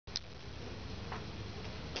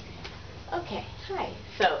Okay, hi.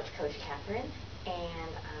 So it's Coach Catherine,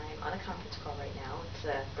 and I'm on a conference call right now. It's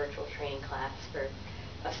a virtual training class for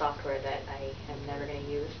a software that I am never going to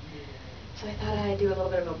use. So I thought I'd do a little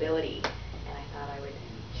bit of mobility, and I thought I would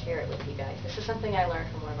share it with you guys. This is something I learned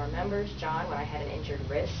from one of our members, John, when I had an injured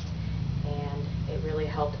wrist, and it really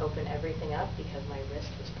helped open everything up because my wrist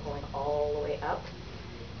was pulling all the way up.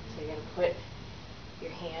 So you're going to put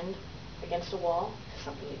your hand against a wall,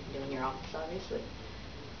 something you can do in your office, obviously.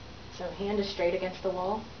 So hand is straight against the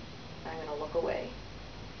wall, and I'm going to look away.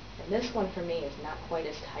 And this one for me is not quite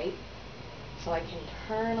as tight, so I can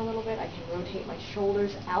turn a little bit. I can rotate my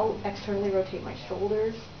shoulders out, externally rotate my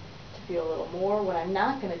shoulders to feel a little more. What I'm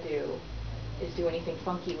not going to do is do anything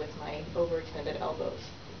funky with my overextended elbows.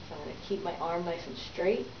 So I'm going to keep my arm nice and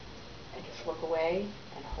straight and just look away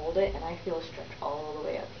and hold it, and I feel a stretch all the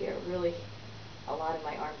way up here, really a lot in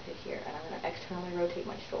my armpit here. And I'm going to externally rotate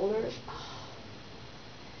my shoulders.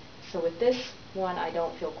 So with this one, I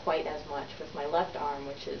don't feel quite as much. With my left arm,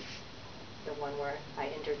 which is the one where I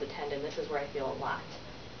injured the tendon, this is where I feel a lot.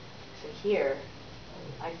 So here,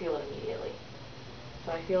 I feel it immediately.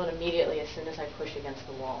 So I feel it immediately as soon as I push against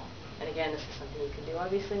the wall. And again, this is something you can do,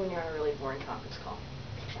 obviously, when you're on a really boring conference call.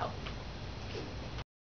 Ciao.